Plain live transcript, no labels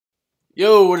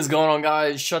Yo, what is going on,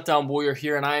 guys? Shutdown Warrior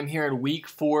here, and I am here in week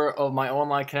 4 of my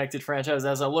online connected franchise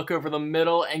as I look over the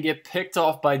middle and get picked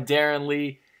off by Darren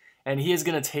Lee, and he is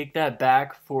going to take that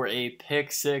back for a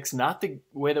pick 6. Not the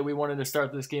way that we wanted to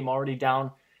start this game, already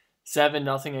down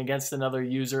 7-0 against another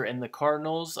user in the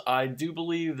Cardinals. I do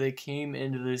believe they came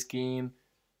into this game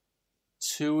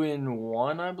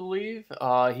 2-1, I believe.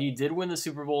 He did win the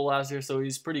Super Bowl last year, so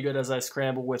he's pretty good as I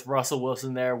scramble with Russell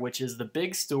Wilson there, which is the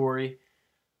big story.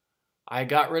 I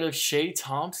got rid of Shea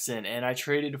Thompson and I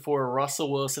traded for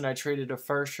Russell Wilson. I traded a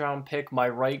first-round pick, my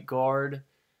right guard,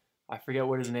 I forget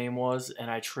what his name was, and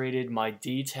I traded my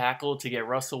D tackle to get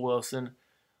Russell Wilson.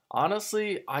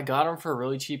 Honestly, I got him for a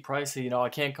really cheap price, so I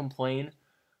can't complain.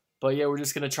 But yeah, we're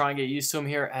just going to try and get used to him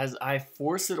here as I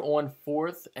force it on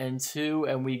 4th and 2,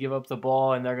 and we give up the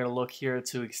ball, and they're going to look here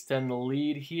to extend the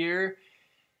lead here.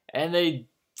 And they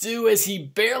do, as he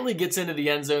barely gets into the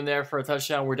end zone there for a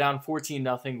touchdown. We're down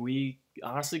 14-0. We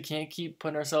honestly can't keep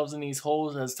putting ourselves in these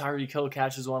holes as Tyreek Hill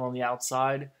catches one on the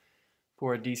outside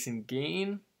for a decent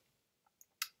gain.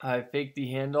 I fake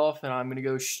the handoff, and I'm going to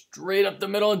go straight up the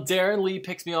middle, and Darren Lee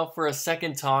picks me off for a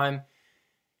second time.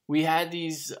 We had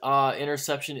these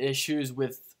interception issues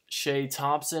with Shea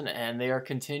Thompson, and they are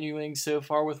continuing so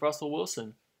far with Russell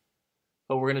Wilson.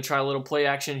 But we're going to try a little play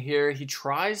action here. He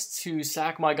tries to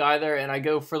sack my guy there, and I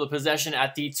go for the possession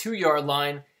at the 2-yard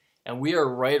line. And we are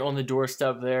right on the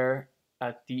doorstep there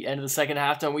at the end of the second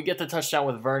halftime. We get the touchdown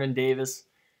with Vernon Davis.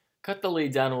 Cut the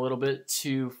lead down a little bit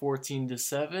to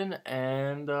 14-7.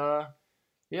 And,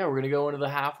 yeah, we're going to go into the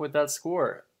half with that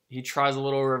score. He tries a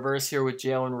little reverse here with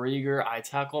Jalen Reagor. I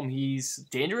tackle him. He's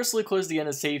dangerously close to the end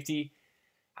of safety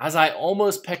as I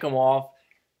almost pick him off.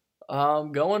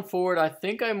 Going forward, I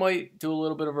think I might do a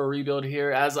little bit of a rebuild here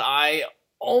as I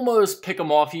almost pick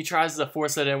him off. He tries to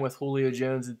force it in with Julio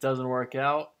Jones. It doesn't work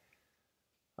out.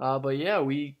 But yeah,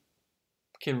 we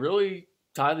can really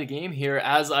tie the game here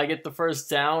as I get the first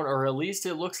down, or at least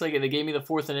it looks like it. They gave me the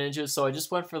 4th and inches, so I just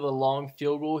went for the long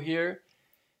field goal here.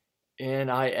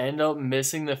 And I end up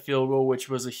missing the field goal, which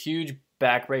was a huge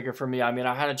backbreaker for me. I mean,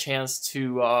 I had a chance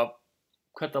to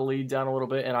cut the lead down a little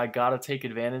bit, and I got to take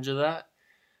advantage of that.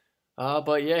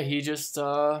 But yeah, he just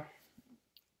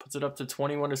puts it up to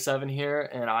 21-7 here,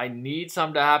 and I need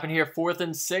something to happen here. 4th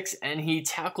and 6, and he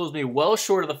tackles me well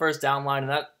short of the first down line,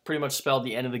 and that pretty much spelled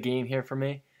the end of the game here for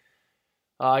me.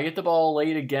 I get the ball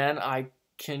late again. I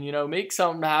can, make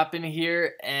something happen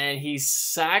here, and he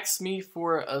sacks me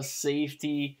for a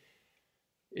safety.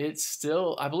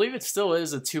 I believe it still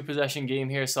is a 2-possession game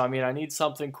here, so I mean, I need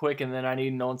something quick, and then I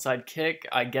need an onside kick.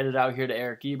 I get it out here to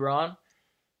Eric Ebron.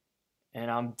 And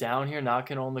I'm down here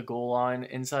knocking on the goal line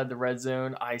inside the red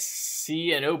zone. I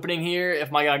see an opening here.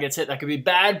 If my guy gets hit, that could be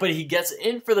bad, but he gets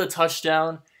in for the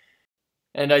touchdown.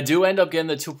 And I do end up getting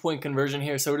the 2-point conversion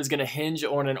here, so it is going to hinge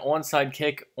on an onside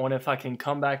kick on if I can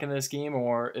come back in this game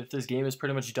or if this game is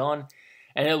pretty much done.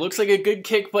 And it looks like a good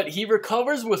kick, but he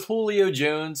recovers with Julio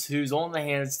Jones, who's on the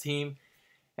hands team.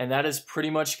 And that is pretty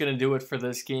much going to do it for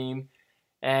this game.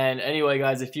 And anyway,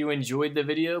 guys, if you enjoyed the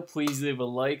video, please leave a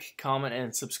like, comment,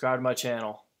 and subscribe to my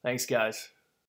channel. Thanks, guys.